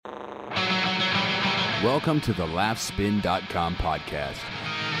Welcome to the LaughSpin.com podcast.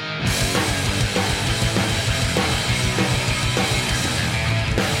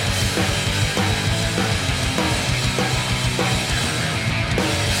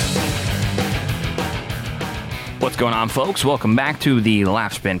 What's going on, folks? Welcome back to the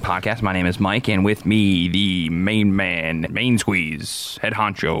LaughSpin podcast. My name is Mike, and with me, the main man, main squeeze, head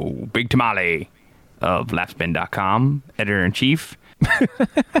honcho, Big Tamale of LaughSpin.com, editor-in-chief.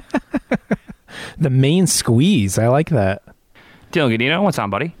 The main squeeze. I like that. Dylan Godino, what's on,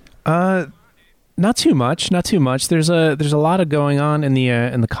 buddy? Not too much. There's a lot of going on in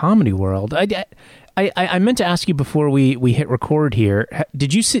the comedy world. I meant to ask you before we hit record here.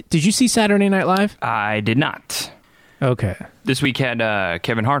 Did you see Saturday Night Live? I did not. Okay. This week had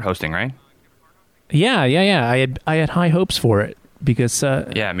Kevin Hart hosting, right? Yeah. I had high hopes for it because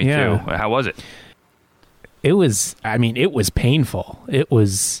Yeah, me too. How was it? It was painful.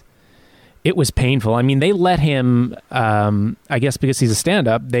 It was painful. I mean, they let him. I guess because he's a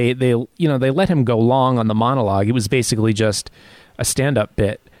stand-up, they let him go long on the monologue. It was basically just a stand-up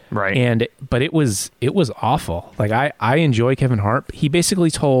bit. Right. But it was awful. Like I enjoy Kevin Hart. He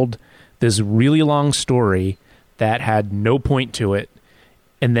basically told this really long story that had no point to it,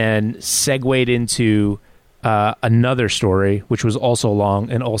 and then segued into another story which was also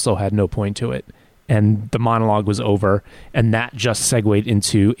long and also had no point to it. And the monologue was over, and that just segued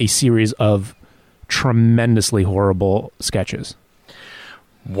into a series of tremendously horrible sketches.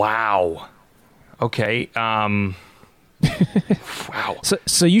 Wow. Okay. Wow.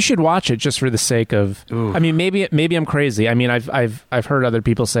 So you should watch it just for the sake of. Ooh. I mean, maybe I'm crazy. I mean, I've heard other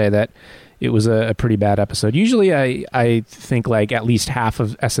people say that it was a pretty bad episode. Usually, I think like at least half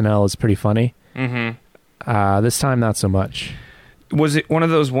of SNL is pretty funny. Mm-hmm. This time, not so much. Was it one of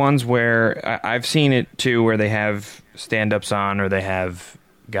those ones where I've seen it too, where they have stand-ups on, or they have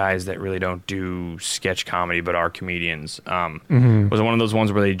guys that really don't do sketch comedy but are comedians? Mm-hmm. Was it one of those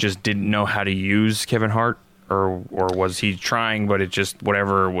ones where they just didn't know how to use Kevin Hart? Or was he trying, but it just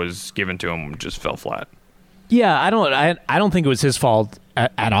whatever was given to him just fell flat? Yeah, I don't think it was his fault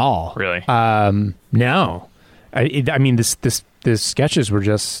at all. Really? No. I mean, the sketches were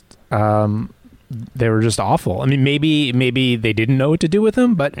just they were just awful. I mean, maybe they didn't know what to do with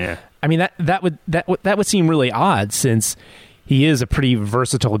him, but yeah. I mean that would seem really odd since he is a pretty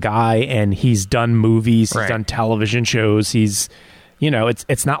versatile guy and he's done movies, right. He's done television shows, he's. You know,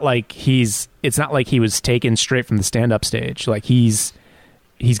 it's not like he was taken straight from the stand-up stage. Like he's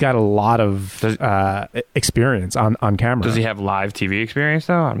got a lot of experience on camera. Does he have live TV experience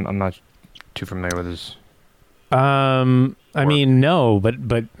though? I'm not too familiar with his. I mean, no,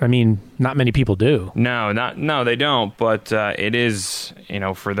 but I mean, not many people do. No, they don't. But it is,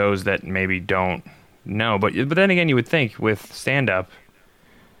 for those that maybe don't know. But then again, you would think with stand-up,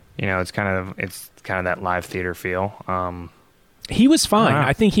 it's kind of that live theater feel. He was fine.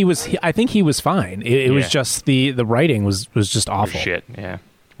 I think he was fine. It was just the writing was just awful. Shit. Yeah.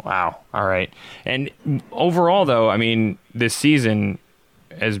 Wow. All right. And overall, though, I mean, this season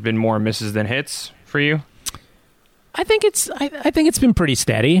has been more misses than hits for you. I think it's been pretty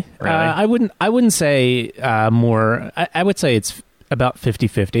steady. Really? I wouldn't say more. I would say it's about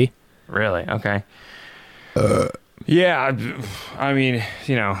 50-50. Really? Okay. Yeah, I mean,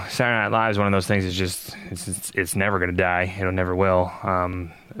 Saturday Night Live is one of those things. It's just, it's never going to die. It never will.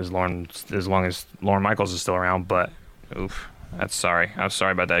 As long as Lorne Michaels is still around. But, oof, that's sorry. I'm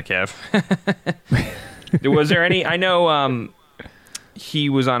sorry about that, Kev. Was there any? I know he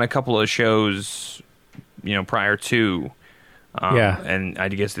was on a couple of shows, prior to. Yeah. And I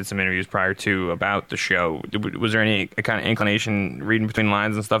guess did some interviews prior to about the show. Was there any kind of inclination reading between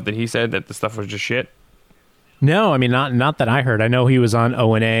lines and stuff that he said that the stuff was just shit? No, I mean not that I heard. I know he was on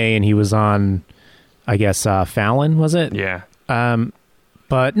O&A and he was on, I guess Fallon, was it? Yeah.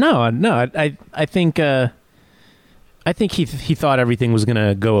 But no. I think he thought everything was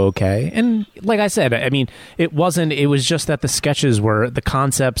gonna go okay. And like I said, I mean it wasn't. It was just that the sketches were the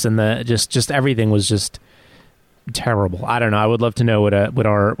concepts and the just everything was just terrible. I don't know. I would love to know what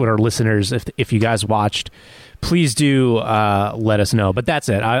our listeners, if you guys watched, please do let us know. But that's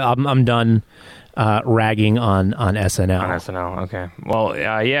it. I'm done. Ragging on SNL. On SNL, okay. Well,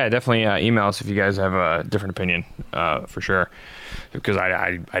 yeah, definitely email us if you guys have a different opinion, for sure. Because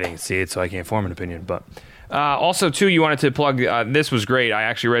I didn't see it, so I can't form an opinion. But also, too, you wanted to plug. This was great. I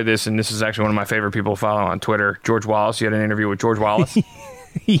actually read this, and this is actually one of my favorite people to follow on Twitter. George Wallace. You had an interview with George Wallace.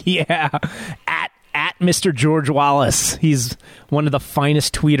 Yeah, at Mr. George Wallace. He's one of the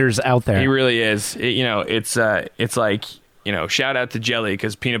finest tweeters out there. He really is. It's like. Shout out to Jelly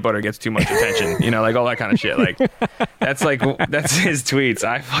because peanut butter gets too much attention. Like all that kind of shit. Like that's his tweets.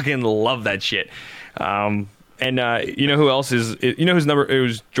 I fucking love that shit. And you know who else is? You know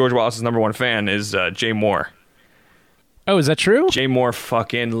who's George Wallace's number one fan is Jay Moore. Oh, is that true? Jay Moore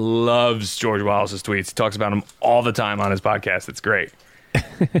fucking loves George Wallace's tweets. He talks about him all the time on his podcast. It's great.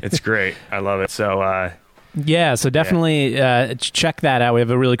 It's great. I love it. So. Yeah, so definitely check that out. We have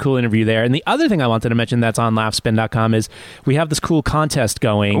a really cool interview there. And the other thing I wanted to mention that's on laughspin.com is we have this cool contest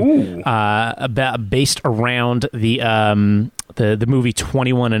going based around the movie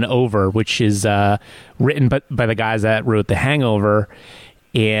 21 and Over, which is written by the guys that wrote The Hangover.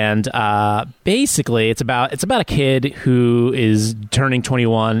 And basically, it's about a kid who is turning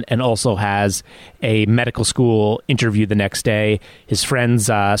 21 and also has a medical school interview the next day. His friends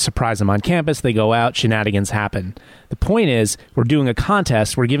surprise him on campus. They go out. Shenanigans happen. The point is, we're doing a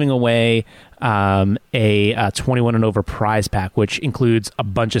contest. We're giving away a 21 and Over prize pack, which includes a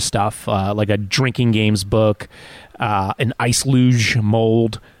bunch of stuff like a drinking games book, an ice luge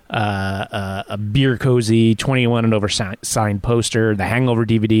mold, a beer cozy, 21 and Over signed poster, the Hangover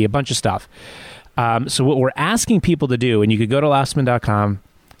DVD, a bunch of stuff. So what we're asking people to do, and you could go to laughspin.com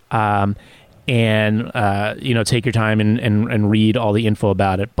and take your time and read all the info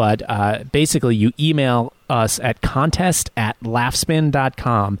about it. But basically, you email us at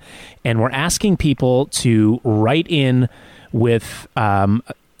contest@laughspin.com, and we're asking people to write in with a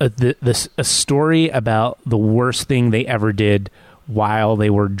story about the worst thing they ever did while they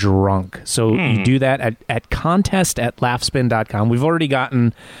were drunk. So you do that at contest@laughspin.com. We've already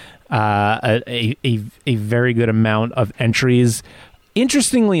gotten a very good amount of entries.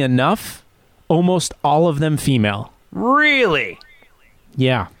 Interestingly enough, almost all of them female. Really?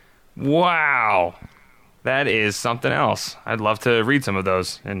 Yeah. Wow. That is something else. I'd love to read some of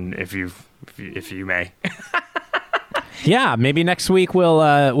those, and if you may. Yeah, maybe next week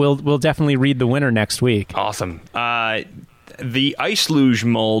we'll definitely read the winner next week. Awesome. The ice luge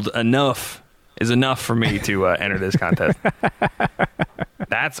mold is enough for me to enter this contest.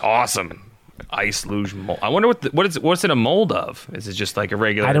 That's awesome. Ice luge mold. I wonder what's it a mold of? Is it just like a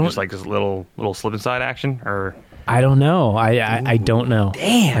regular, just like this little slip and slide action, or? I don't know. I don't know.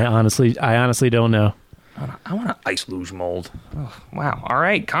 Damn. I honestly don't know. I want an ice luge mold. Oh, wow. All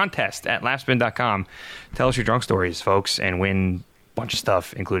right. Contest@laughspin.com. Tell us your drunk stories, folks, and win a bunch of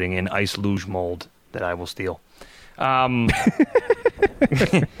stuff, including an ice luge mold that I will steal. All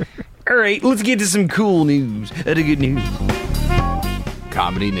right, let's get to some cool news. The good news.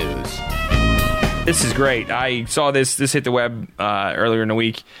 Comedy news. This is great. I saw this hit the web earlier in the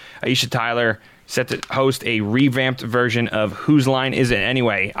week. Aisha Tyler set to host a revamped version of Whose Line Is It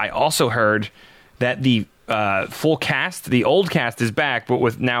Anyway? I also heard that the full cast, the old cast, is back, but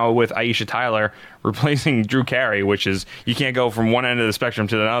with Aisha Tyler replacing Drew Carey, which is, you can't go from one end of the spectrum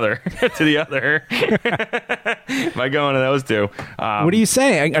to another to the other by going to those two. What do you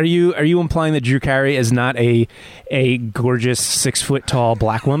say? Are you implying that Drew Carey is not a gorgeous 6 foot tall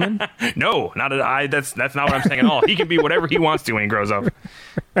black woman? No, not at. That's not what I'm saying at all. He can be whatever he wants to when he grows up.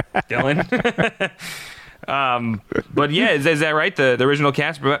 Dylan. But yeah, is that right? The original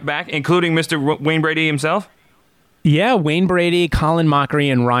cast back, including Mr. Wayne Brady himself? Yeah, Wayne Brady, Colin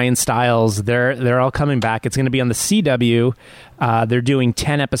Mockery, and Ryan Stiles. They're all coming back. It's going to be on the CW. They're doing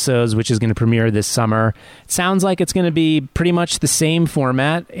 10 episodes, which is going to premiere this summer. It sounds like it's going to be pretty much the same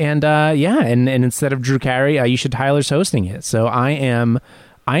format. And and instead of Drew Carey, Aisha Tyler's hosting it. So I am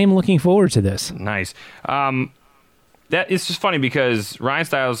looking forward to this. Nice. That it's just funny because Ryan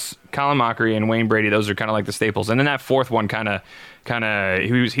Stiles, Colin Mockery, and Wayne Brady, those are kind of like the staples. And then that fourth one kind of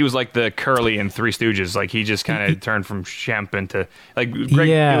he was like the Curly in Three Stooges. Like he just kind of turned from Shemp into like Greg.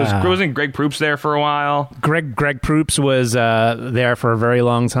 Yeah. Wasn't Greg Proops there for a while? Greg Proops was there for a very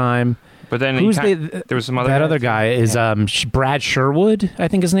long time. But then there was some other. Other guy is Brad Sherwood, I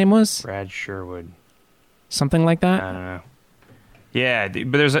think his name was. Brad Sherwood, something like that. I don't know. Yeah,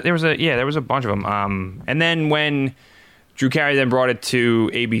 but there was a bunch of them. And then when Drew Carey then brought it to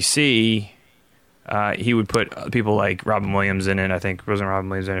ABC, he would put people like Robin Williams in it. I think wasn't Robin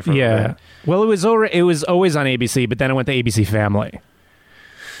Williams in it for a bit. Well, it was always on ABC, but then it went to ABC Family.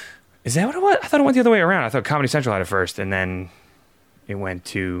 Is that what it was? I thought it went the other way around. I thought Comedy Central had it first, and then it went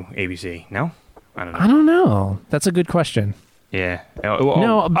to ABC. No? I don't know. That's a good question. Yeah.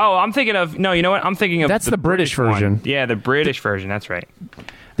 No. Oh, I'm thinking of... No, you know what? I'm thinking of... That's the British version. One. Yeah, the British version. That's right.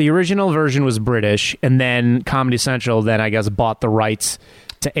 The original version was British, and then Comedy Central then, I guess, bought the rights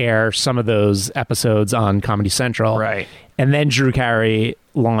to air some of those episodes on Comedy Central. Right. And then Drew Carey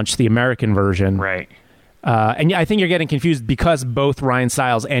launched the American version. Right. And I think you're getting confused because both Ryan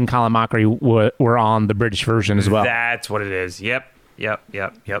Stiles and Colin Mockery were on the British version as well. That's what it is. Yep.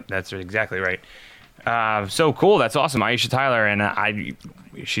 That's exactly right. So cool. That's awesome. Aisha Tyler, and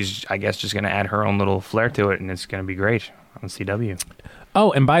she's, I guess, just going to add her own little flair to it, and it's going to be great on CW.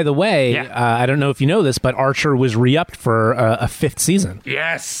 Oh, and by the way, Yeah. I don't know if you know this, but Archer was re-upped for a 5th season.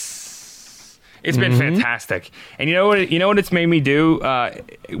 Yes, it's been fantastic. And you know what it's made me do,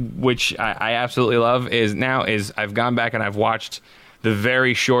 which I absolutely love, is I've gone back and I've watched the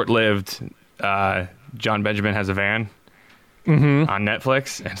very short-lived John Benjamin Has a Van on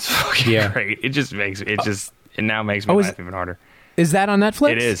Netflix, and it's fucking great. It now makes me laugh even harder. Is that on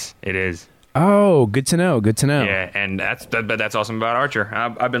Netflix? It is. Oh, good to know. Good to know. Yeah, and that's awesome about Archer.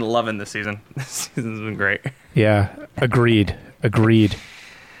 I've been loving this season. This season's been great. Yeah, agreed.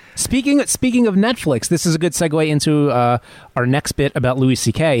 Speaking of Netflix, this is a good segue into our next bit about Louis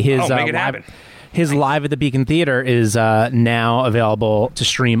C.K. Make it happen. His Live at the Beacon Theater is now available to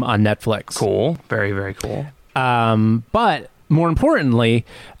stream on Netflix. Cool. Very, very cool. But more importantly,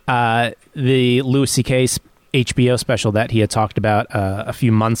 the Louis C.K. HBO special that he had talked about a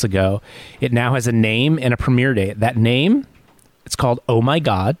few months ago, it now has a name and a premiere date. That name, it's called Oh My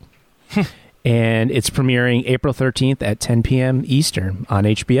God, and it's premiering April 13th at 10 p.m. Eastern on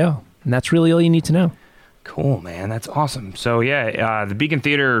HBO. And that's really all you need to know. Cool, man. That's awesome. So, yeah, the Beacon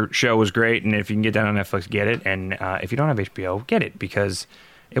Theater show was great, and if you can get that on Netflix, get it. And if you don't have HBO, get it, because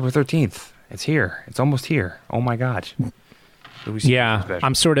April 13th, it's here. It's almost here. Oh, my God. Yeah,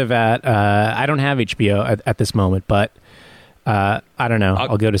 I'm sort of at. I don't have HBO at this moment, but I don't know.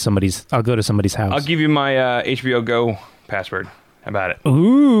 I'll go to somebody's house. I'll give you my HBO Go password. How about it?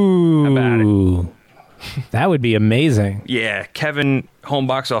 Ooh, How about it? That would be amazing. Yeah, Kevin, home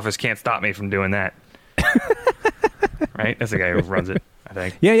box office can't stop me from doing that. Right? That's the guy who runs it, I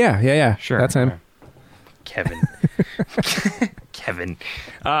think. Yeah. Sure. That's him. Kevin. Kevin.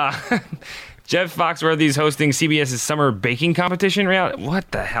 Jeff Foxworthy's hosting CBS's summer baking competition.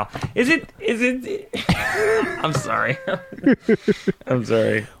 What the hell? Is it? I'm sorry. I'm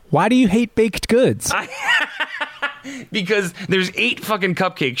sorry. Why do you hate baked goods? Because there's 8 fucking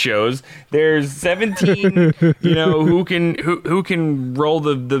cupcake shows. There's 17, who can roll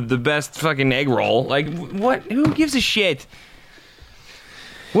the best fucking egg roll. Like, what? Who gives a shit?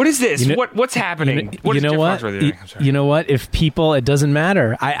 What is this? What's happening? You know what? If people, it doesn't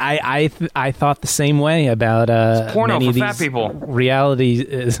matter. I thought the same way about porno many for of these fat people.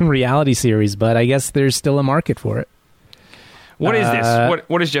 reality series, but I guess there's still a market for it. What is this?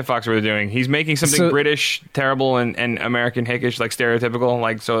 What is Jeff Foxworthy doing? He's making something British, terrible, and American hickish, like stereotypical,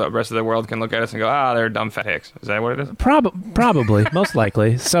 like so the rest of the world can look at us and go, they're dumb fat hicks. Is that what it is? Probably, most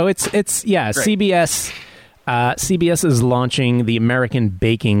likely. So it's Great. CBS. CBS is launching the American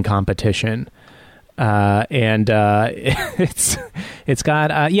Baking Competition, and it's a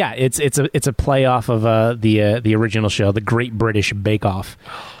playoff of the original show, The Great British Bake Off.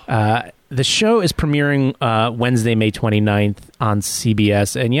 The show is premiering Wednesday, May 29th on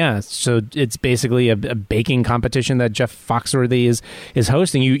CBS, and so it's basically a baking competition that Jeff Foxworthy is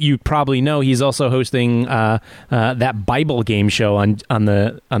hosting. You probably know he's also hosting that Bible game show on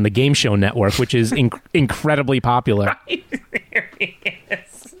the Game Show Network, which is incredibly popular. Right there he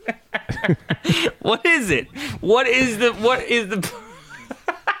is. What is it? What is the?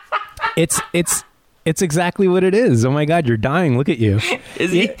 It's exactly what it is. Oh my God, you're dying. Look at you.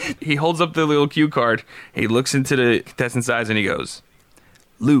 Is he? He holds up the little cue card. He looks into the contestant's eyes and he goes,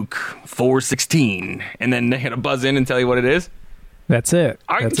 Luke 4:16, and then they're gonna buzz in and tell you what it is. That's it.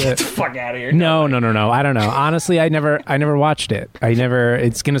 Get the fuck out of here. No. I don't know. Honestly, I never watched it.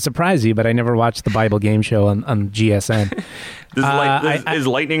 It's gonna surprise you, but I never watched the Bible game show on GSN. Is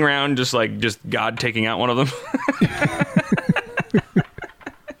lightning round just God taking out one of them?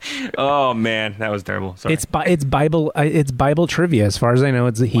 Oh man, that was terrible. Sorry. It's Bible trivia. As far as I know,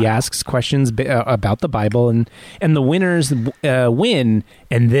 he asks questions about the Bible, and the winners win.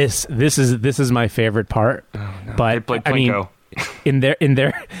 And this is my favorite part. Oh, no. But they played Plinko. in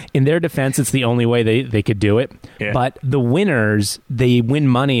their defense, it's the only way they could do it. Yeah. But the winners, they win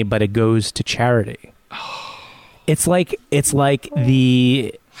money, but it goes to charity. It's like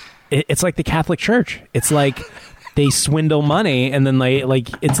the Catholic Church. It's like they swindle money, and then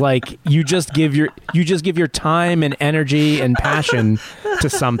it's like you just give your time and energy and passion to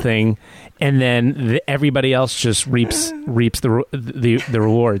something, and then everybody else just reaps the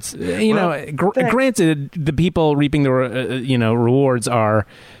rewards. Granted, the people reaping the rewards are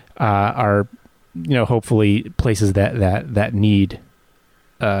hopefully places that need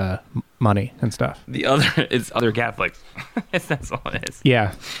money and stuff. It's other Catholics. That's all it is.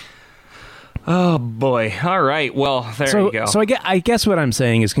 Yeah. Oh boy! All right. Well, there you go. So I guess what I'm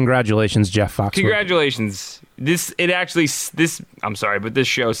saying is congratulations, Jeff Foxworthy. Congratulations. I'm sorry, but this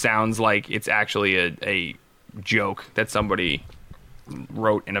show sounds like it's actually a joke that somebody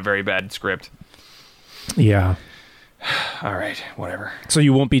wrote in a very bad script. Yeah. All right, whatever. So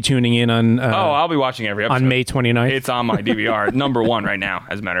you won't be tuning in on I'll be watching every episode. on May 29th? It's on my DVR, number 1 right now,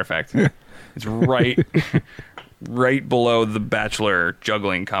 as a matter of fact. It's right below the Bachelor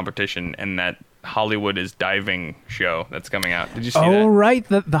juggling competition and that Hollywood is diving show that's coming out. Did you see that? Oh, right,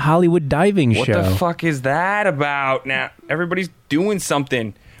 the Hollywood diving show. What the fuck is that about? Now, everybody's doing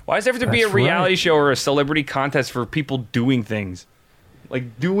something. Why does there have to be a That's reality right. show or a celebrity contest for people doing things?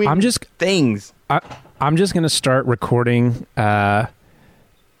 Like, doing things. I'm just going to start recording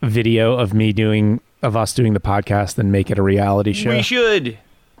video of us doing the podcast and make it a reality show. We should.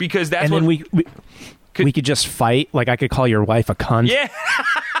 Because that's and what... then we could just fight. Like, I could call your wife a cunt. Yeah.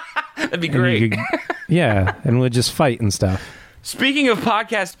 That'd be And great. yeah, and we'll just fight and stuff. Speaking of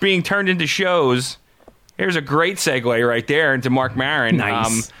podcasts being turned into shows, here's a great segue right there into Mark Maron.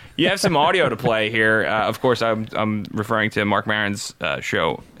 Nice. You have some audio to play here. Of course, I'm referring to Mark Maron's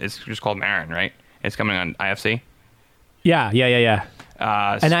show. It's just called Maron, right? It's coming on IFC. Yeah.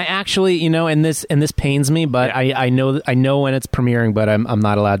 And I actually, and this pains me, but Yeah. I know when it's premiering, but I'm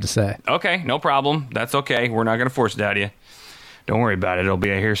not allowed to say. Okay, no problem. That's okay. We're not going to force it out of you. Don't worry about it. It'll be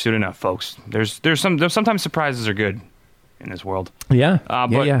here soon enough, folks. There's sometimes surprises are good in this world. Yeah.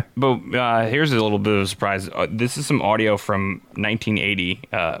 But here's a little bit of a surprise. This is some audio from 1980.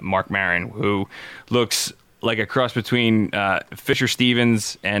 Mark Maron, who looks like a cross between Fisher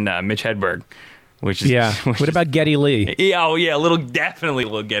Stevens and Mitch Hedberg. Which is What about Geddy Lee? Yeah, definitely a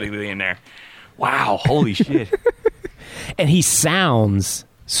little Geddy Lee in there. Wow, holy shit. And he sounds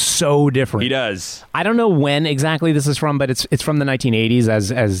so different. He does. I don't know when exactly this is from, but it's from the 1980s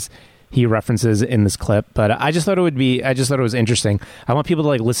as he references in this clip. But I just thought it was interesting. I want people to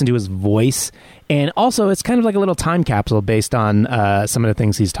like listen to his voice, and also it's kind of like a little time capsule based on some of the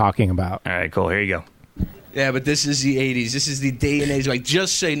things he's talking about. All right, cool. Here you go. Yeah, but this is the 80s. This is the day and age. Like,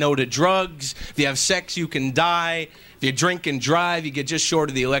 just say no to drugs. If you have sex, you can die. If you drink and drive, you get just short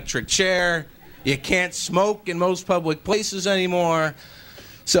of the electric chair. You can't smoke in most public places anymore.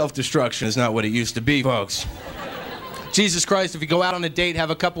 Self-destruction is not what it used to be, folks. Jesus Christ, if you go out on a date, have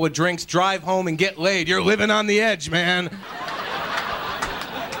a couple of drinks, drive home, and get laid, you're living on the edge, man.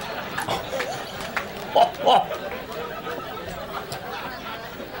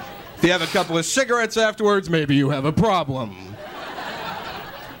 If you have a couple of cigarettes afterwards, maybe you have a problem.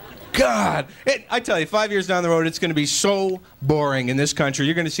 God, I tell you, 5 years down the road, it's going to be so boring in this country.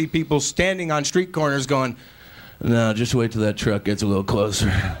 You're going to see people standing on street corners going, no, just wait till that truck gets a little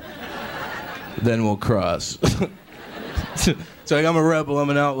closer. Then we'll cross. So I'm a rebel, I'm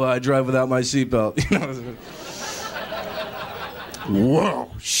an outlaw, I drive without my seatbelt.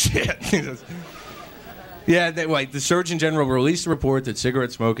 Whoa, shit. Yeah, the Surgeon General released a report that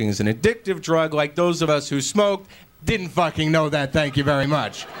cigarette smoking is an addictive drug. Like those of us who smoked didn't fucking know that. Thank you very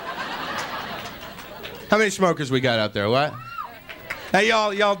much. How many smokers we got out there? What? Hey,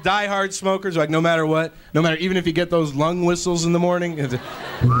 y'all diehard smokers. Like no matter what, even if you get those lung whistles in the morning.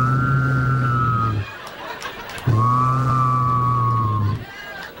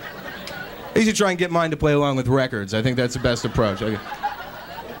 I usually try and get mine to play along with records. I think that's the best approach. I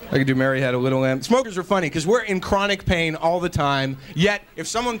could do Mary Had a Little Lamb. Smokers are funny because we're in chronic pain all the time. Yet, if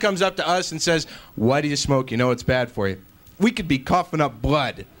someone comes up to us and says, why do you smoke? You know it's bad for you. We could be coughing up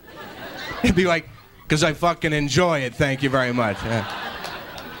blood. It'd be like, because I fucking enjoy it. Thank you very much. Yeah.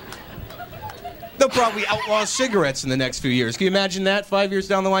 They'll probably outlaw cigarettes in the next few years. Can you imagine that 5 years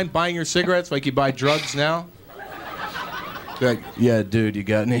down the line, buying your cigarettes like you buy drugs now? Like, yeah, dude, you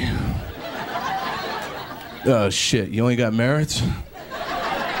got any? Oh, shit, you only got Merritts?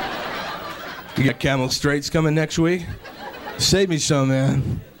 You got Camel Straights coming next week? Save me some,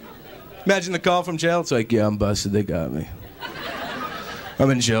 man. Imagine the call from jail. It's like, yeah, I'm busted. They got me. I'm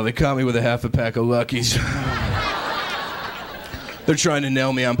in jail. They caught me with a half a pack of Luckies. They're trying to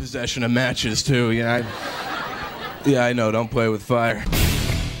nail me on possession of matches, too. Yeah, I know. Don't play with fire.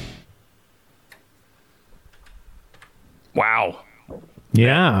 Wow.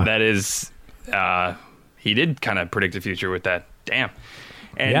 Yeah. That is... he did kind of predict the future with that. Damn.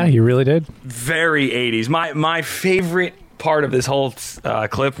 And yeah, you really did. Very 80s. My favorite part of this whole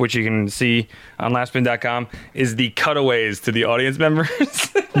clip, which you can see on lastspin.com, is the cutaways to the audience members.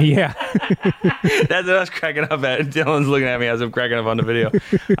 Yeah. That's what I was cracking up at. Dylan's looking at me as I'm cracking up on the video.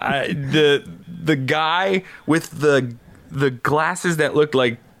 The guy with the glasses that looked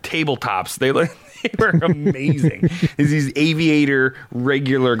like tabletops, they were amazing. These aviator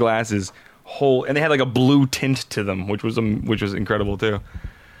regular glasses. and they had like a blue tint to them, which was incredible too.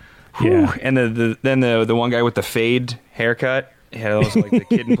 Whew. Yeah. And then the one guy with the fade haircut, he had those like the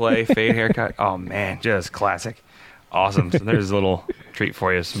Kid and Play fade haircut. Oh man, just classic. Awesome. So there's a little treat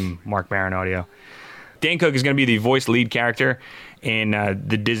for you, some Mark Maron audio. Dane Cook is going to be the voice lead character in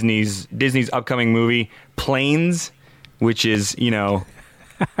the Disney's upcoming movie Planes, which is,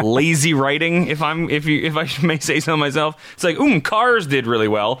 lazy writing, if I may say so myself. It's like, Cars did really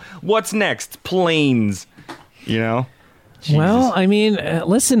well. What's next? Planes. Jesus. Well, I mean,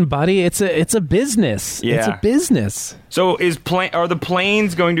 listen, buddy, it's a business. Yeah. It's a business. So are the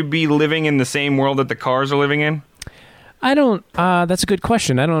planes going to be living in the same world that the cars are living in? I don't. That's a good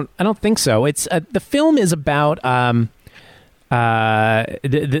question. I don't think so. It's the film is about the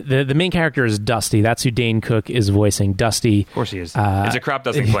main character is Dusty. That's who Dane Cook is voicing. Dusty. Of course he is. It's a crop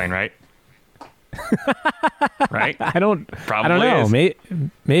dusting plane, right? Right? I don't know. Is.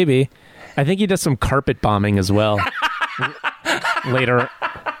 Maybe. I think he does some carpet bombing as well. Later.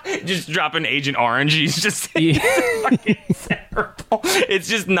 Just dropping Agent Orange. He's just fucking terrible. It's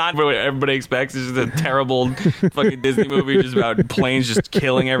just not what everybody expects. It's just a terrible fucking Disney movie just about planes just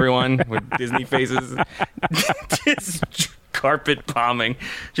killing everyone with Disney faces. Just carpet bombing.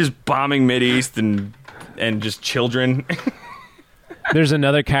 Just bombing Mideast and just children. There's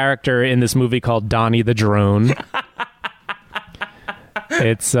another character in this movie called Donnie the Drone.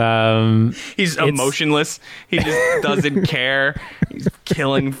 He's emotionless. He just doesn't care.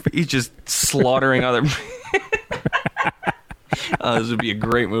 He's just slaughtering other. This would be a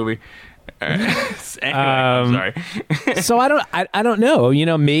great movie. Anyway, I'm sorry. So I don't know.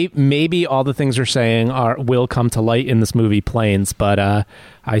 Maybe all the things we're saying will come to light in this movie Planes, but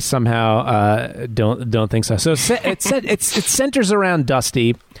I somehow don't think so. So it centers around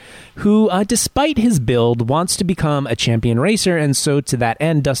Dusty, who, despite his build, wants to become a champion racer, and so to that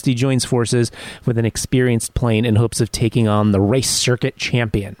end, Dusty joins forces with an experienced plane in hopes of taking on the race circuit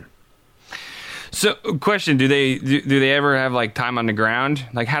champion. So, question: Do they ever have like time on the ground?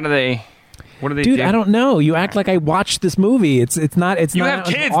 Like, how do they? What do they do? Dude, I don't know. You act like I watched this movie. It's not. You not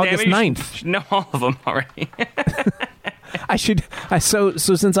have kids, August damn it. 9th. You should know all of them already. So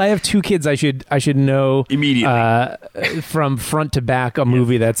since I have two kids, I should know immediately from front to back a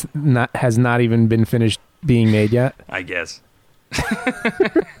movie that's has not even been finished being made yet. I guess.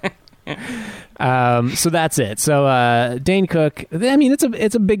 So that's it. So Dane Cook, I mean,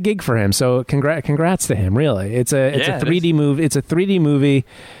 it's a big gig for him. So congrats to him. Really, it's a 3D movie. It's a 3D movie.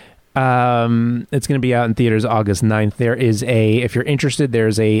 It's going to be out in theaters August 9th. If you're interested,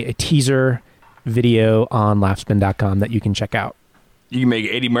 there's a teaser video on laughspin.com that you can check out. You can make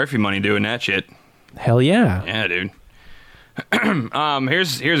Eddie Murphy money doing that shit. Hell yeah. Yeah, dude.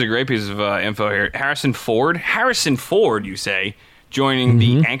 Here's a great piece of info here. Harrison Ford, you say, joining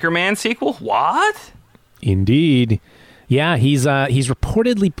the Anchorman sequel? What? Indeed. Yeah, he's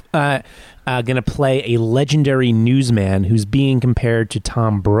reportedly going to play a legendary newsman who's being compared to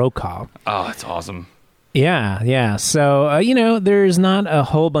Tom Brokaw. Oh, that's awesome. Yeah. So, there's not a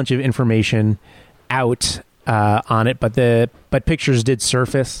whole bunch of information out on it, but pictures did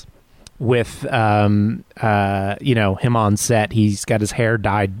surface with, him on set. He's got his hair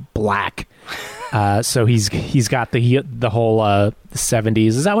dyed black. So he's got the whole 70s.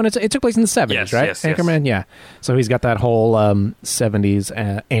 Is that when it took place in the 70s, yes, right? Yes, Anchorman, yeah. So he's got that whole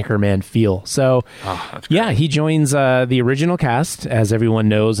 70s Anchorman feel. So yeah, he joins the original cast, as everyone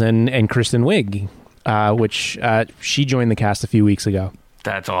knows, and Kristen Wiig, which she joined the cast a few weeks ago.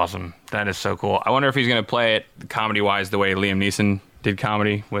 That's awesome. That is so cool. I wonder if he's going to play it comedy-wise the way Liam Neeson did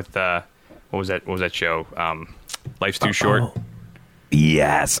comedy with what was that show? Life's Too Short. Oh.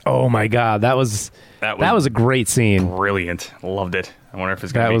 Yes. Oh my God, that was a great scene. Brilliant. Loved it. I wonder if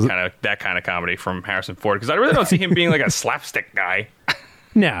it's going to be that kind of comedy from Harrison Ford, because I really don't see him being like a slapstick guy.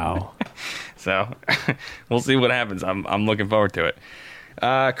 No. So we'll see what happens. I'm looking forward to it.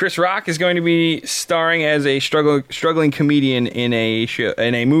 Chris Rock is going to be starring as a struggling comedian in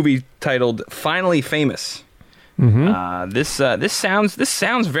a movie titled Finally Famous. Mm-hmm. This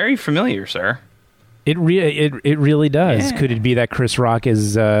sounds very familiar, sir. It really does. Yeah. Could it be that Chris Rock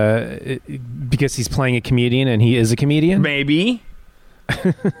is because he's playing a comedian and he is a comedian? Maybe.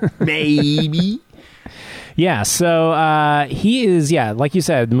 Maybe. Yeah. So he is. Yeah, like you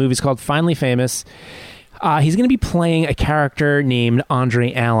said, the movie's called Finally Famous. He's going to be playing a character named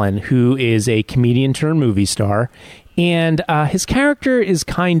Andre Allen, who is a comedian turned movie star, and his character is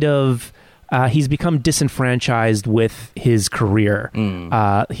kind of. He's become disenfranchised with his career.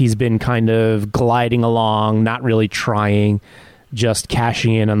 He's been kind of gliding along, not really trying, just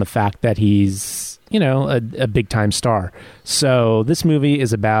cashing in on the fact that he's a big time star. So this movie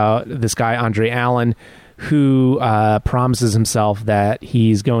is about this guy, Andre Allen, who promises himself that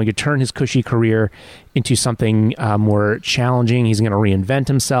he's going to turn his cushy career into something more challenging. He's going to reinvent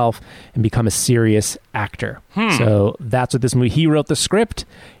himself and become a serious actor. So that's what this movie. He wrote the script,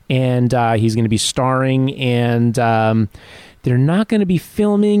 and he's going to be starring. And they're not going to be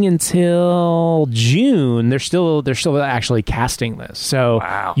filming until June. They're still actually casting this. So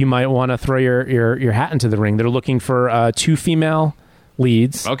Wow. You might want to throw your hat into the ring. They're looking for 2 female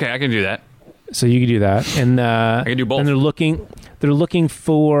leads. Okay, I can do that. So you can do that, and I can do both. And they're looking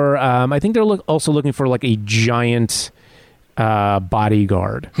for. I think they're also looking for like a giant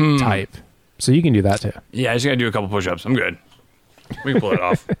bodyguard type. So you can do that too. Yeah, I just got to do a couple push-ups. I'm good. We can pull it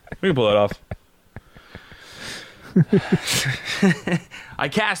off. I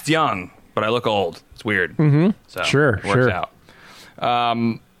cast young, but I look old. It's weird. Mm-hmm. So Sure, it works out.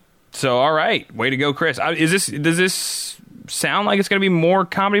 So all right, way to go, Chris. Does this sound like it's going to be more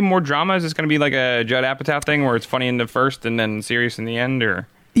comedy, more drama? Is this going to be like a Judd Apatow thing where it's funny in the first and then serious in the end, or?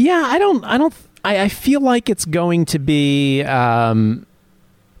 Yeah, I feel like it's going to be. I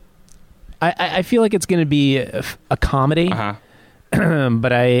feel like it's going to be a comedy,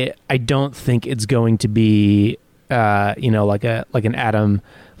 but I don't think it's going to be like an Adam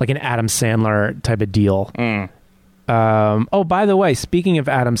Sandler type of deal. Oh, by the way, speaking of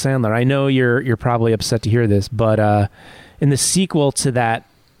Adam Sandler, I know you're probably upset to hear this, but in the sequel to that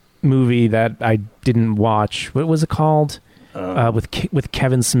movie that I didn't watch, what was it called? With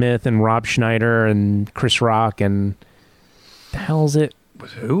Kevin Smith and Rob Schneider and Chris Rock and the hell is it?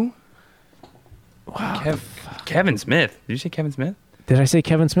 With who? Wow, Kevin Smith. Did you say Kevin Smith? Did I say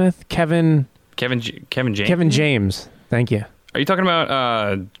Kevin Smith? Kevin James. Kevin James. Thank you. Are you talking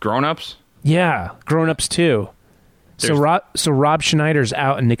about Grown Ups? Yeah, Grown Ups 2. So Rob Schneider's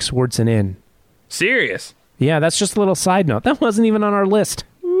out and Nick Swardson in. Serious? Yeah, that's just a little side note. That wasn't even on our list.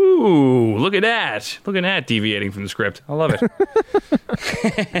 Ooh, look at that. Look at that deviating from the script. I love it.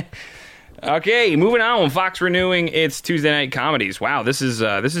 Okay, moving on. Fox renewing its Tuesday night comedies. Wow, this is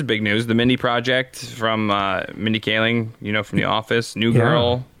big news. The Mindy Project from Mindy Kaling, from The Office, New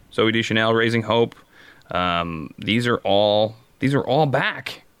Girl, Zooey Deschanel, Raising Hope. These are all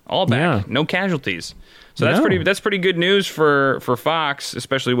back. All back. Yeah. No casualties. So that's pretty good news for Fox,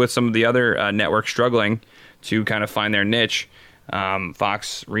 especially with some of the other networks struggling to kind of find their niche.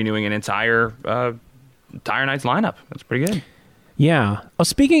 Fox renewing an entire night's lineup. That's pretty good. Yeah. Oh,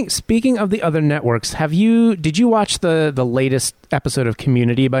 speaking of the other networks, did you watch the latest episode of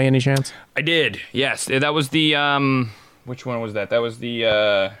Community by any chance? I did. Yes, that was the which one was that? That was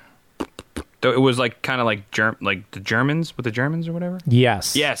the it was like kind of like the Germans with the Germans or whatever.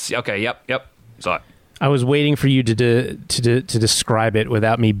 Yes. Yes. Okay. Yep. Saw it. I was waiting for you to describe it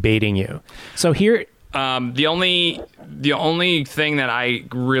without me baiting you. So here, the only thing that I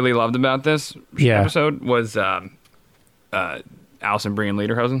really loved about this episode was Alison Brie and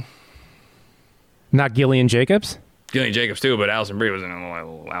Lederhosen. Not Gillian Jacobs? Gillian Jacobs too, but Alison Brie was in a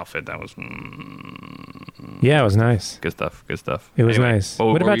little outfit that was Yeah, it was nice. Good stuff. It was nice.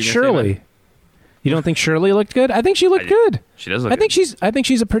 What about you Shirley? You don't think Shirley looked good? I think she looked good. She does look I think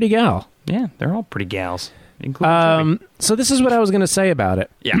she's a pretty gal. Yeah, they're all pretty gals. Including So this is what I was going to say about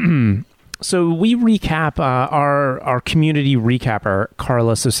it. Yeah. So we recap our Community recapper,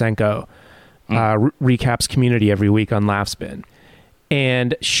 Carla Sosenko, recaps Community every week on Laughspin.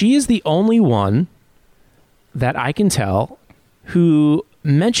 And she is the only one that I can tell who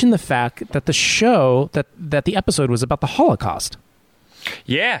mentioned the fact that the show, that the episode was about the Holocaust.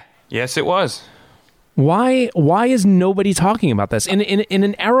 Yeah. Yes, it was. Why is nobody talking about this? In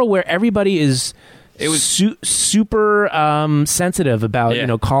an era where everybody is super sensitive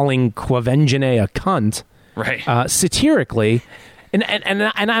about calling Quvenzhané a cunt, right? Satirically, and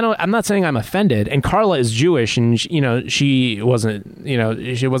I'm not saying I'm offended. And Carla is Jewish, and she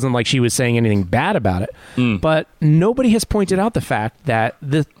wasn't like she was saying anything bad about it. But nobody has pointed out the fact that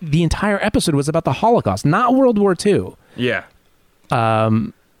the entire episode was about the Holocaust, not World War II. Yeah.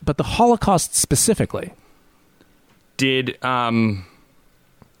 But the Holocaust specifically.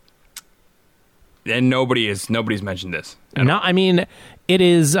 And nobody's mentioned this. No, I mean, it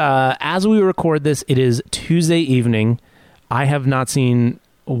is, as we record this, it is Tuesday evening. I have not seen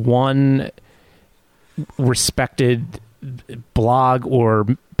one respected blog or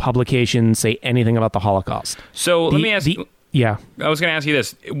publication say anything about the Holocaust. So let me ask you. Yeah. I was going to ask you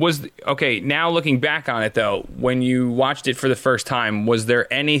this. Now looking back on it, though, when you watched it for the first time, was there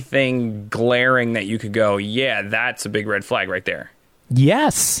anything glaring that you could go, yeah, that's a big red flag right there?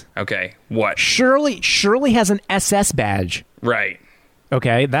 Yes. Okay. What? Shirley has an SS badge. Right.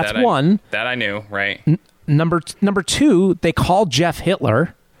 Okay, that's That one. That I knew, right? Number two, they call Jeff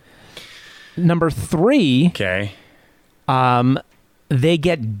Hitler. Number three, Okay. they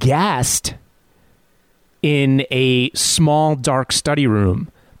get gassed in a small dark study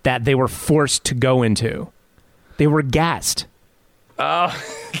room that they were forced to go into. They were gassed. Oh,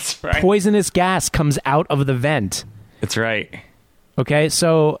 that's right. Poisonous gas comes out of the vent. That's right. Okay,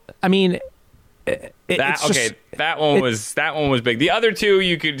 so I mean, That one was big. The other two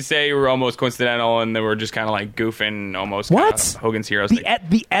you could say were almost coincidental, and they were just kind of like goofing, almost. What? Kind of Hogan's Heroes.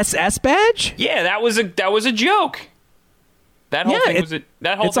 The SS badge? Yeah, that was a joke. That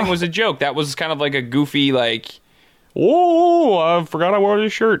whole thing was a joke. That was kind of like a goofy, like, oh, I forgot I wore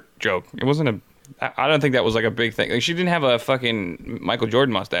this shirt joke. It wasn't I don't think that was like a big thing. Like, she didn't have a fucking Michael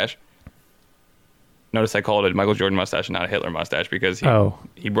Jordan mustache. Notice I called it Michael Jordan mustache and not a Hitler mustache because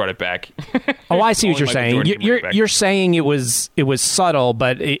he brought it back. Oh, I see what you're Michael saying. Jordan can bring it back. You're saying it was subtle,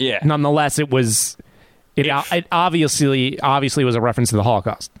 but nonetheless, it was. It obviously was a reference to the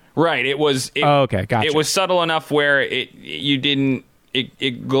Holocaust. Right. It was. Okay, gotcha. It was subtle enough where it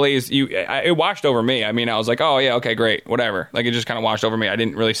glazed you. It washed over me. I mean, I was like, oh yeah, okay, great, whatever. Like, it just kind of washed over me. I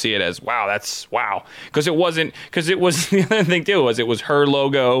didn't really see it as wow, because it was the other thing too was it was her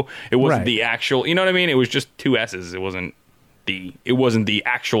logo. It wasn't the actual. You know what I mean? It was just two S's. It wasn't the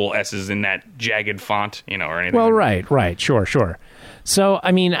actual S's in that jagged font, or anything. Well, right, sure. So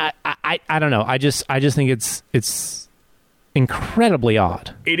I mean, I don't know. I just think it's incredibly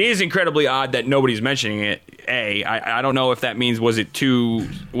odd. It is incredibly odd that nobody's mentioning it. I don't know if that means was it too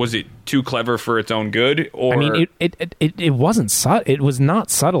clever for its own good, or I mean it wasn't subtle. It was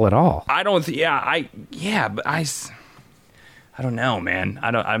not subtle at all. I don't. But I don't know, man.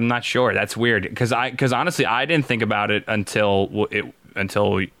 I'm not sure. That's weird because honestly I didn't think about it until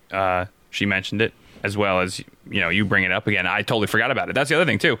she mentioned it, as well as you bring it up again. I totally forgot about it. That's the other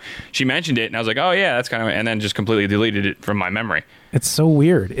thing too. She mentioned it and I was like, oh yeah, that's kind of, and then just completely deleted it from my memory. It's so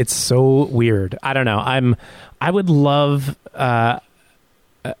weird. I don't know. I would love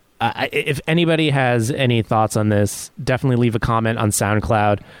if anybody has any thoughts on this, definitely leave a comment on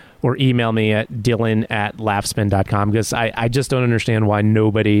SoundCloud or email me at dylan@laughspin.com, because I just don't understand why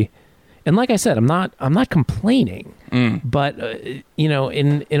nobody. And like I said, I'm not complaining, but in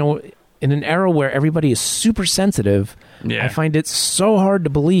an era where everybody is super sensitive, I find it so hard to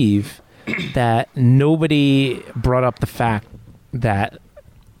believe that nobody brought up the fact that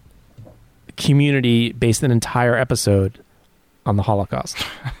Community based an entire episode on the Holocaust.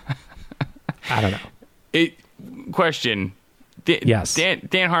 I don't know. Question. Yes.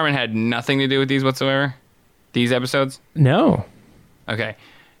 Dan Harmon had nothing to do with these whatsoever? These episodes? No. Okay.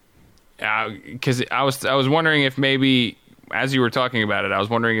 Because I was wondering if maybe, as you were talking about it, I was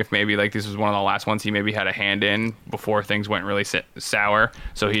wondering if maybe like this was one of the last ones he maybe had a hand in before things went really sour.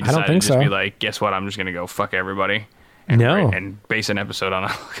 So he decided to just be like, guess what? I'm just going to go fuck everybody. And base an episode on a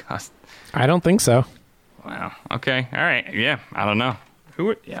Holocaust. I don't think so. Wow. Okay. All right. Yeah. I don't know.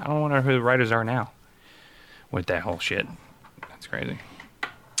 I don't wonder who the writers are now with that whole shit. That's crazy.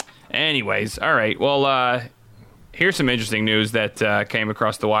 Anyways. All right. Well, here's some interesting news that came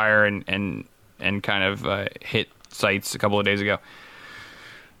across the wire and kind of hit sites a couple of days ago.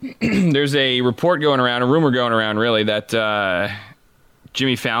 There's a report going around, a rumor going around, really, that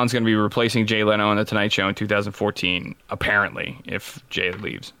Jimmy Fallon's going to be replacing Jay Leno on The Tonight Show in 2014, apparently, if Jay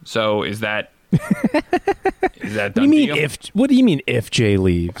leaves. So is that done deal? What do you mean if Jay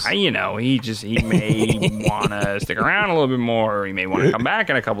leaves? He may want to stick around a little bit more. Or he may want to come back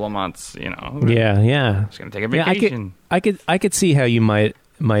in a couple of months. Yeah. He's going to take a vacation. I could see how you might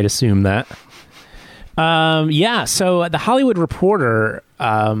assume that. So the Hollywood Reporter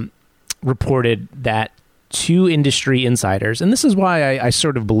reported that two industry insiders, and this is why I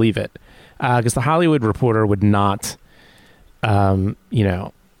sort of believe it, because the Hollywood Reporter would not,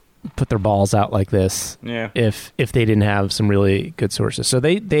 put their balls out like this if they didn't have some really good sources. So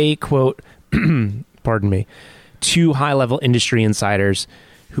they quote, pardon me, two high-level industry insiders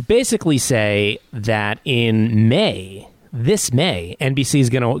who basically say that in this May, NBC is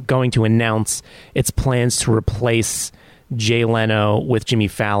going to announce its plans to replace Jay Leno with Jimmy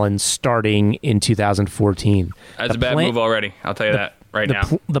Fallon starting in 2014. That's a bad move already. I'll tell you that right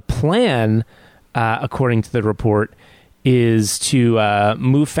now. The plan, according to the report, is to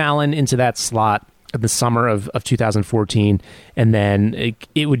move Fallon into that slot in the summer of 2014, and then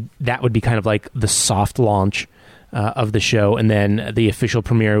that would be kind of like the soft launch of the show, and then the official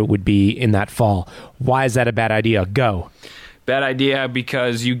premiere would be in that fall. Why is that a bad idea? Go. Bad idea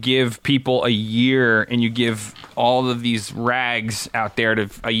because you give people a year and you give all of these rags out there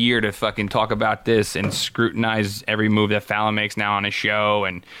a year to fucking talk about this and scrutinize every move that Fallon makes now on his show.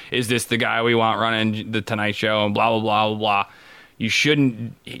 And is this the guy we want running the Tonight Show and blah, blah, blah, blah, blah. You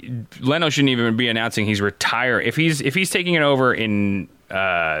shouldn't. Leno shouldn't even be announcing he's retired. If he's taking it over in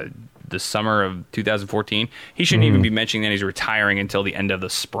the summer of 2014, he shouldn't even be mentioning that he's retiring until the end of the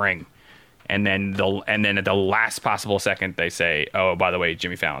spring. And then at the last possible second, they say, "Oh, by the way,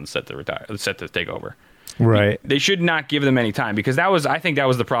 Jimmy Fallon's set to take over." Right. They should not give them any time because I think that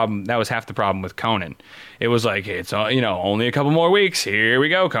was the problem. That was half the problem with Conan. It was like it's only a couple more weeks. Here we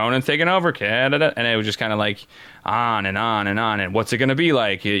go. Conan's taking over. And it was just kind of like on and on and on. And what's it going to be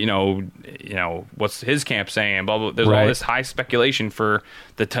like? What's his camp saying? Blah blah. There's all this high speculation for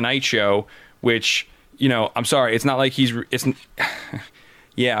the Tonight Show, which I'm sorry, it's not like it's.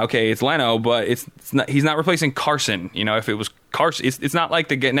 Yeah, okay, it's Leno, but it's not. He's not replacing Carson. If it was Carson, it's not like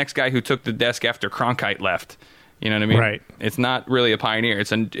the next guy who took the desk after Cronkite left. You know what I mean? Right. It's not really a pioneer.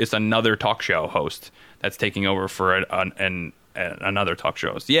 It's another talk show host that's taking over for another talk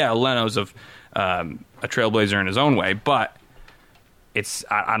show host. Yeah, Leno's a trailblazer in his own way, but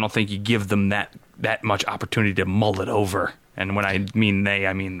I don't think you give them that much opportunity to mull it over. And when I mean they,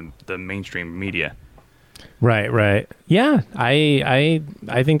 I mean the mainstream media. Right. Yeah, I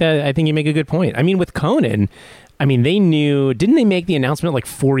think you make a good point. I mean, with Conan, they knew, didn't they make the announcement like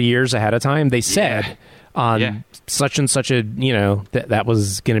 4 years ahead of time? They said on such and such a, that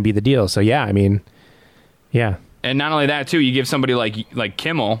was going to be the deal. So yeah, yeah. And not only that too, you give somebody like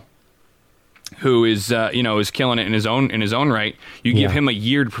Kimmel, who is is killing it in his own right. You give him a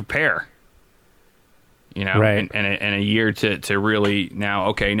year to prepare. Right. And a year to really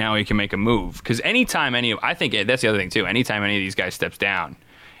now he can make a move. Because anytime I think that's the other thing too. Anytime any of these guys steps down,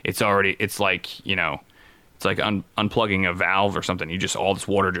 it's like unplugging a valve or something. All this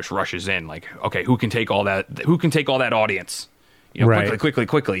water just rushes in. Like, okay, who can take all that? Who can take all that audience?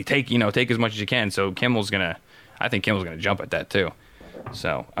 Quickly. Take as much as you can. So I think Kimmel's gonna jump at that too.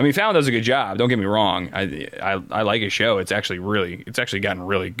 So Fallon does a good job. Don't get me wrong. I like his show. It's actually gotten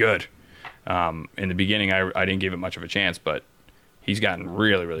really good. In the beginning, I didn't give it much of a chance, but he's gotten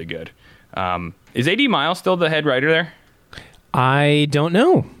really, really good. Is A.D. Miles still the head writer there? I don't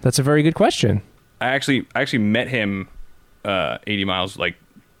know. That's a very good question. I actually met him, A.D. Miles,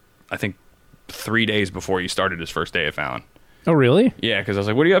 I think 3 days before he started his first day at Fallon. Oh, really? Yeah, because I was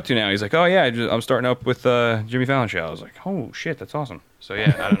like, what are you up to now? He's like, oh, yeah, I'm starting up with Jimmy Fallon show. I was like, oh, shit, that's awesome. So,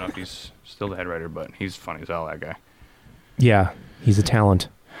 yeah, I don't know if he's still the head writer, but he's funny as hell, that guy. Yeah, he's a talent.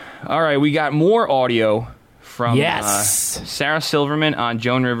 All right, we got more audio from Sarah Silverman on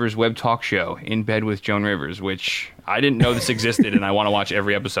Joan Rivers' web talk show, In Bed with Joan Rivers, which I didn't know this existed, and I want to watch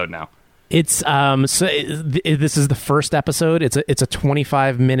every episode now. It's this is the first episode. It's a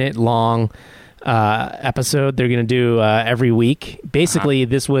 25-minute long episode. They're going to do every week. Basically,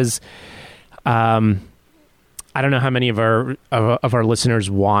 this was. I don't know how many of our listeners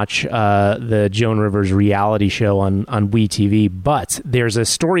watch the Joan Rivers reality show on WeTV, but there's a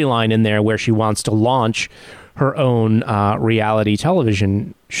storyline in there where she wants to launch her own reality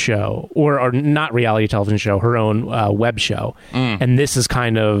television show, or not reality television show, her own web show. And this is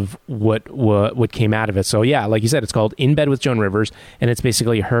kind of what came out of it. So yeah, like you said, it's called In Bed with Joan Rivers, and it's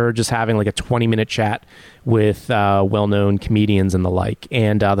basically her just having like a 20-minute chat with well-known comedians and the like.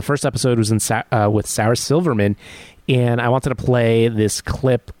 And the first episode was with Sarah Silverman, and I wanted to play this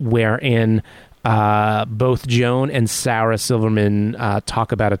clip wherein both Joan and Sarah Silverman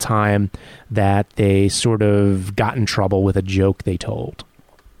talk about a time that they sort of got in trouble with a joke they told.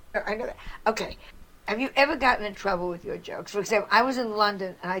 I know that. Okay. Have you ever gotten in trouble with your jokes? For example, I was in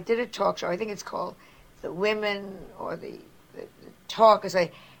London and I did a talk show. I think it's called The Women or the Talk.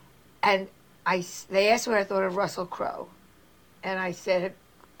 They asked what I thought of Russell Crowe. And I said,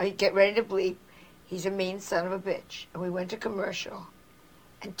 get ready to bleep. He's a mean son of a bitch. And we went to commercial.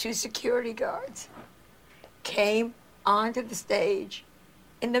 And 2 security guards came onto the stage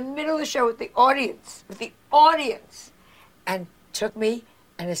in the middle of the show with the audience, and took me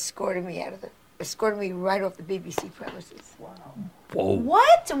and escorted me right off the BBC premises. Wow. Whoa.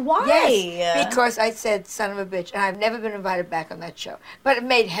 What? Why? Yes, because I said son of a bitch, and I've never been invited back on that show. But it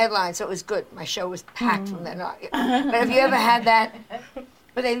made headlines, so it was good. My show was packed from then on. But have you ever had that?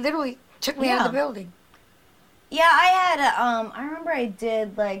 But they literally took me out of the building. Yeah, I had I remember I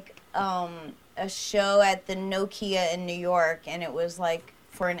did a show at the Nokia in New York, and it was like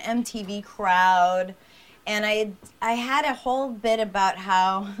for an MTV crowd, and I had a whole bit about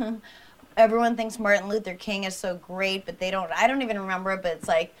how everyone thinks Martin Luther King is so great, but I don't even remember it, but it's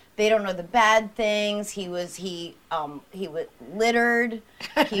like they don't know the bad things. He was littered. He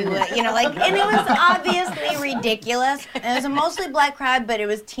was, and it was obviously ridiculous. And it was a mostly black crowd, but it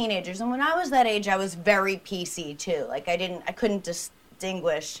was teenagers. And when I was that age, I was very PC too. Like I couldn't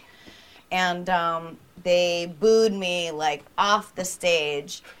distinguish. And they booed me like off the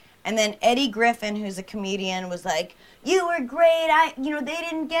stage. And then Eddie Griffin, who's a comedian, was like, "You were great. They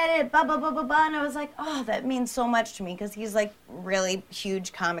didn't get it. Blah blah blah blah blah." And I was like, "Oh, that means so much to me," because he's like really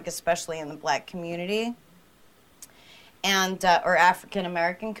huge comic, especially in the black community, and or African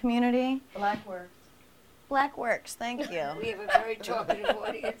American community. Black works. Thank you. We have a very talkative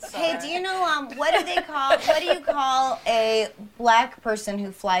audience. Hey, do you know what do you call a black person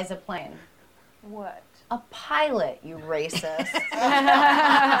who flies a plane? What? A pilot, you racist.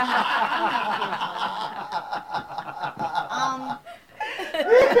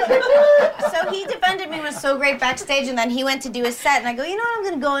 So he defended me, was so great backstage, and then he went to do his set, and I go, you know what, I'm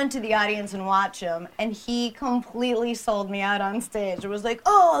going to go into the audience and watch him. And he completely sold me out on stage. It was like,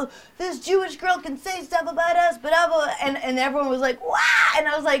 oh, this Jewish girl can say stuff about us, but and everyone was like, wow, and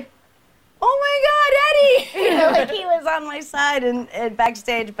I was like, oh my God, Eddie! Like he was on my side and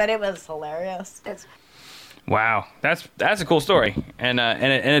backstage, but it was hilarious. Wow, that's a cool story, and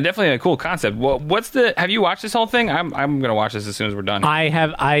definitely a cool concept. Well, have you watched this whole thing? I'm gonna watch this as soon as we're done.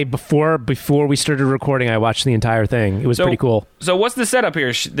 Before we started recording, I watched the entire thing. It was pretty cool. So what's the setup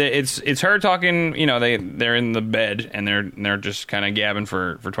here? It's her talking. They're in the bed and they're just kind of gabbing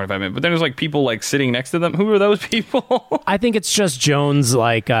for 25 minutes. But then there's like people like sitting next to them. Who are those people? I think it's just Joan's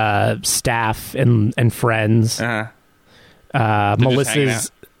like staff and friends.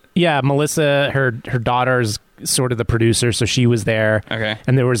 Melissa's. Yeah, Melissa, her daughter's sort of the producer, so she was there. Okay.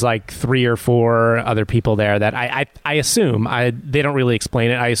 And there was like 3 or 4 other people there that I assume, they don't really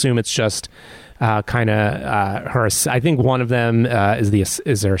explain it. I assume it's just kind of her. I think one of them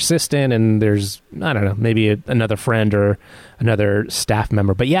is their assistant, and there's, I don't know, maybe another friend or another staff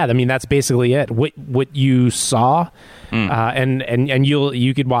member. But yeah, I mean, that's basically it. What you saw, and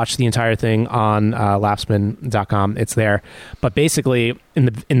you could watch the entire thing on laughspin.com. It's there. But basically, in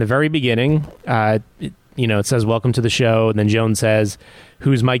the very beginning, it says "Welcome to the show," and then Joan says,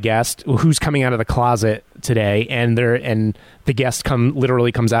 "Who's my guest? Who's coming out of the closet today?" And the guest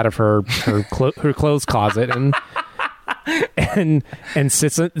literally comes out of her clothes closet and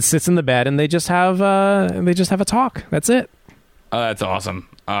sits in the bed, and they just have a talk. That's it. Oh, that's awesome.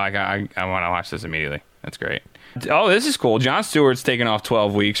 Oh, I want to watch this immediately. That's great. Oh, this is cool. Jon Stewart's taken off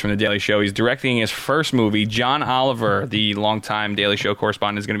 12 weeks from The Daily Show. He's directing his first movie. John Oliver, the longtime Daily Show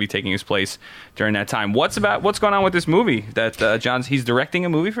correspondent, is going to be taking his place during that time. What's going on with this movie that he's directing a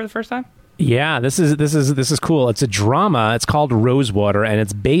movie for the first time? Yeah, this is cool. It's a drama. It's called Rosewater, and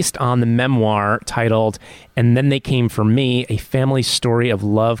it's based on the memoir titled "And Then They Came for Me: A Family Story of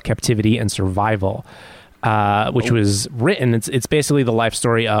Love, Captivity, and Survival," which was written. It's basically the life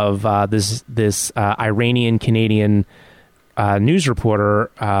story of this Iranian Canadian news reporter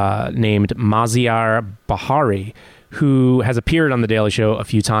named Maziar Bahari, who has appeared on The Daily Show a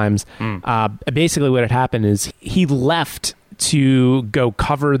few times. Basically, what had happened is he left to go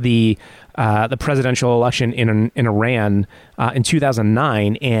cover the presidential election in Iran in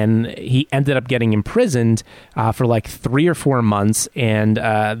 2009, and he ended up getting imprisoned for like 3 or 4 months, and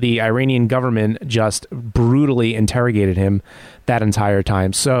the Iranian government just brutally interrogated him that entire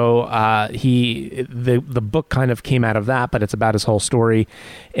time. So the book kind of came out of that, but it's about his whole story,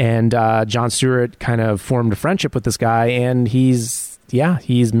 and Jon Stewart kind of formed a friendship with this guy, and he's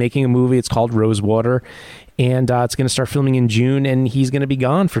making a movie. It's called Rosewater, and it's going to start filming in June, and he's going to be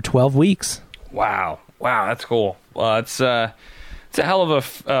gone for 12 weeks. Wow, that's cool. Well, it's a hell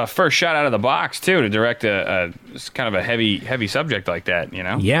of a first shot out of the box too, to direct a kind of a heavy subject like that.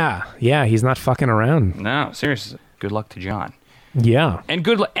 Yeah, he's not fucking around. No, seriously. Good luck to John. Yeah, and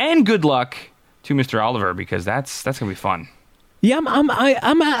good luck to Mr. Oliver, because that's going to be fun. Yeah,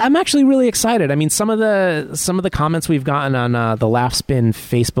 I'm actually really excited. I mean, some of the comments we've gotten on the Laughspin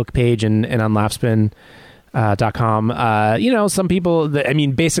Facebook page and on Laughspin.com. Some people.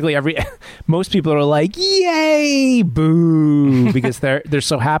 Basically most people are like, "Yay, boo," because they're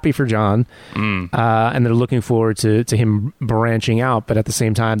so happy for John, and they're looking forward to him branching out. But at the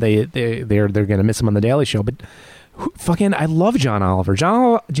same time, they're going to miss him on The Daily Show. But fucking, I love John Oliver.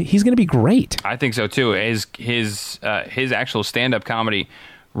 He's going to be great. I think so too. His actual stand-up comedy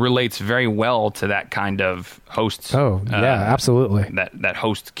relates very well to that kind of host. Oh yeah, absolutely. That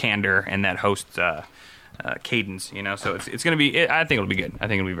host candor and that host cadence. So it's going to be. I think it'll be good. I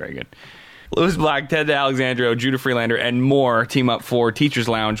think it'll be very good. Lewis Black, Ted Alexandro, Judah Freelander, and more team up for Teachers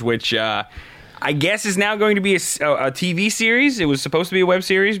Lounge, which I guess is now going to be a TV series. It was supposed to be a web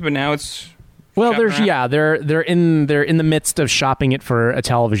series, but now it's. Well, they're in the midst of shopping it for a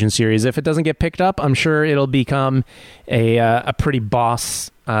television series. If it doesn't get picked up, I'm sure it'll become a pretty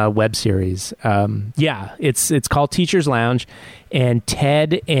boss web series. It's called Teacher's Lounge, and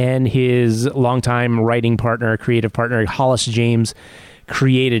Ted and his longtime writing partner, creative partner Hollis James,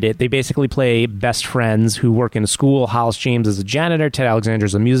 created it. They basically play best friends who work in a school. Hollis James is a janitor. Ted Alexander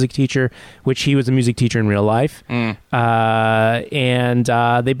is a music teacher, which he was a music teacher in real life. And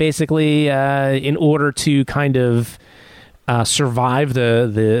they basically, in order to kind of survive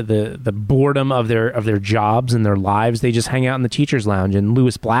the boredom of their jobs and their lives, they just hang out in the teacher's lounge. And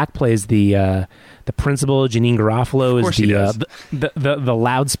Lewis Black plays the principal. Janine Garofalo is the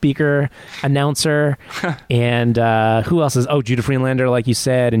loudspeaker announcer. And who else is? Oh, Judah Friedlander, like you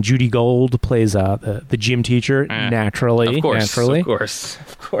said, and Judy Gold plays the gym teacher. Naturally. Of course.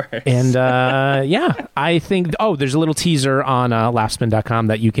 And I think. Oh, there's a little teaser on laughspin.com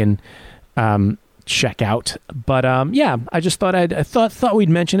that you can. Check out, but I just thought I thought we'd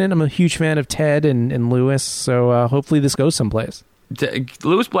mention it. I'm a huge fan of Ted and Lewis, so hopefully this goes someplace.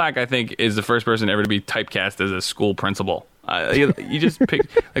 Lewis Black, I think, is the first person ever to be typecast as a school principal. You just pick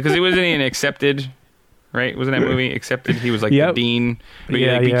because he wasn't even Accepted, right? Wasn't that movie Accepted? He was like the dean, but he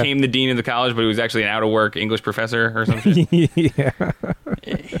became the dean of the college, but he was actually an out of work English professor or something. He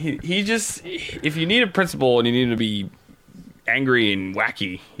just, if you need a principal and you need to be angry and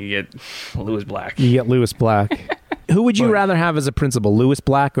wacky, you get Lewis Black. Who would you rather have as a principal, Lewis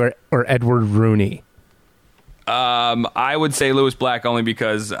Black or Edward Rooney? I would say Lewis Black only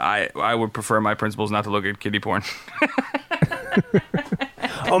because I would prefer my principals not to look at kiddie porn.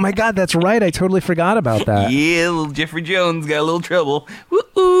 Oh my God, that's right. I totally forgot about that. Yeah, little Jeffrey Jones got a little trouble.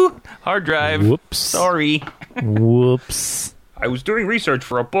 Woo-oo. Hard drive. Whoops. Sorry. Whoops. I was doing research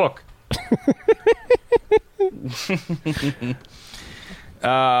for a book.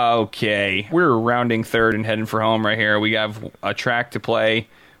 Okay, we're rounding third and heading for home right here. We have a track to play.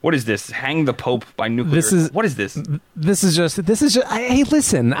 What is this? Hang the Pope by Nuclear. What is this? This is just. Hey,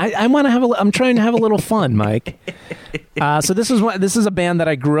 listen. I want to have I'm trying to have a little fun, Mike. So this is a band that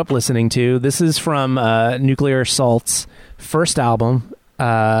I grew up listening to. This is from Nuclear Assault's first album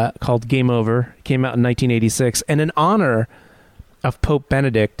called Game Over. It came out in 1986, and in honor of Pope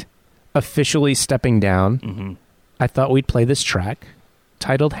Benedict officially stepping down, I thought we'd play this track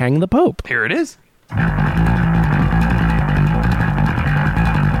titled Hang the Pope. Here it is.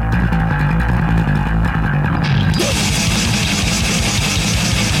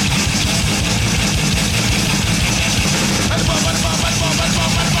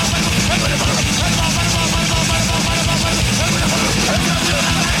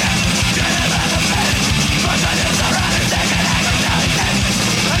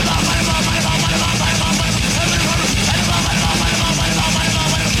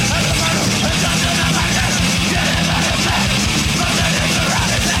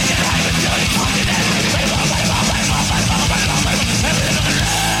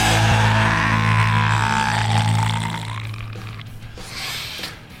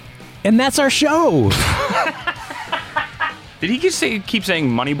 And that's our show. Did he just keep saying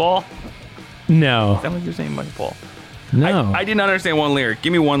Moneyball? No. Is that what you're saying, Moneyball? No. I did not understand one lyric.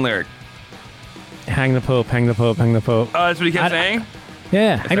 Give me one lyric. Hang the Pope, hang the Pope, hang the Pope. Oh, that's what he kept saying?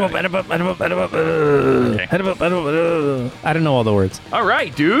 Yeah. Hang the Pope, hang the Pope, hang the Pope, hang the Pope. Okay. Hang the Pope, hang the Pope. I don't know all the words. All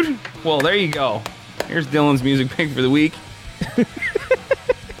right, dude. Well, there you go. Here's Dylan's music pick for the week.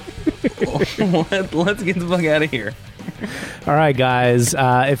 Let's get the fuck out of here. All right, guys.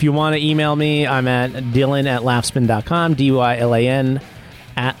 If you want to email me, I'm at Dylan@laughspin.com, DYLAN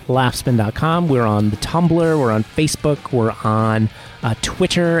 @laughspin.com. We're on the Tumblr. We're on Facebook. We're on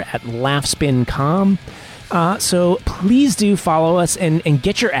Twitter @laughspin.com. So please do follow us and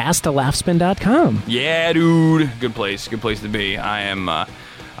get your ass to laughspin.com. Yeah, dude. Good place to be. I'm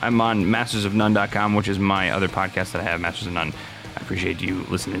on mastersofnone.com, which is my other podcast that I have, Masters of None. I appreciate you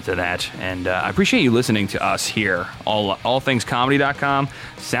listening to that, and I appreciate you listening to us here. Allthingscomedy.com,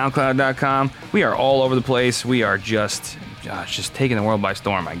 SoundCloud.com. We are all over the place. We are just taking the world by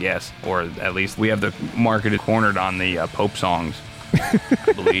storm, I guess, or at least we have the market cornered on the Pope songs,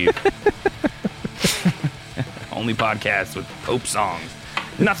 I believe. Only podcast with Pope songs.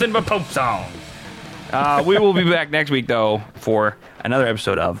 Nothing but Pope songs. We will be back next week, though, for another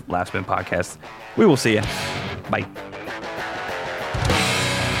episode of Laughspin Podcast. We will see you. Bye.